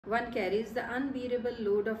one carries the unbearable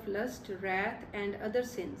load of lust, wrath, and other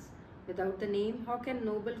sins. Without the Name, how can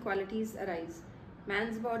noble qualities arise?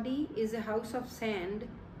 Man's body is a house of sand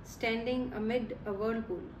standing amid a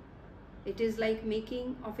whirlpool. It is like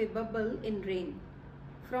making of a bubble in rain.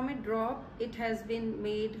 From a drop it has been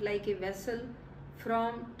made like a vessel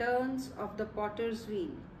from turns of the potter's wheel.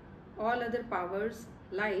 All other powers,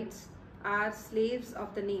 lights, are slaves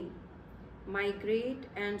of the Name. My great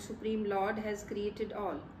and supreme Lord has created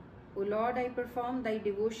all. O Lord, I perform thy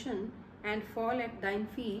devotion and fall at thine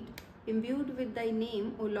feet. Imbued with thy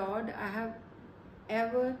name, O Lord, I have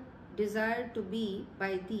ever desired to be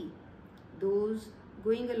by thee. Those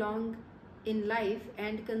going along in life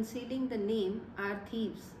and concealing the Name are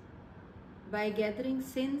thieves. By gathering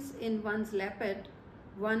sins in one's lappet,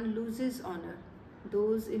 one loses honor.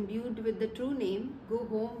 Those imbued with the true Name go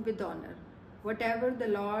home with honor. Whatever the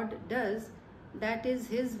Lord does, that is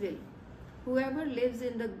His will. Whoever lives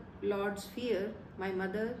in the Lord's fear, my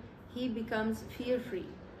mother, he becomes fear-free.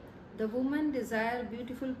 The women desire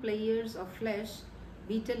beautiful players of flesh,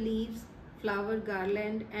 betel leaves, flower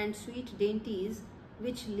garland, and sweet dainties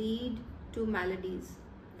which lead to maladies.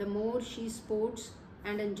 The more she sports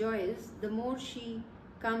and enjoys, the more she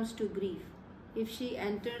comes to grief. If she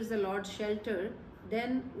enters the Lord's shelter,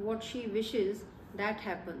 then what she wishes, that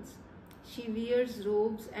happens. She wears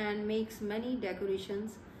robes and makes many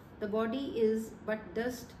decorations. The body is but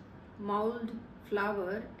dust, mould,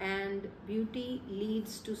 flower, and beauty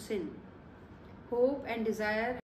leads to sin. Hope and desire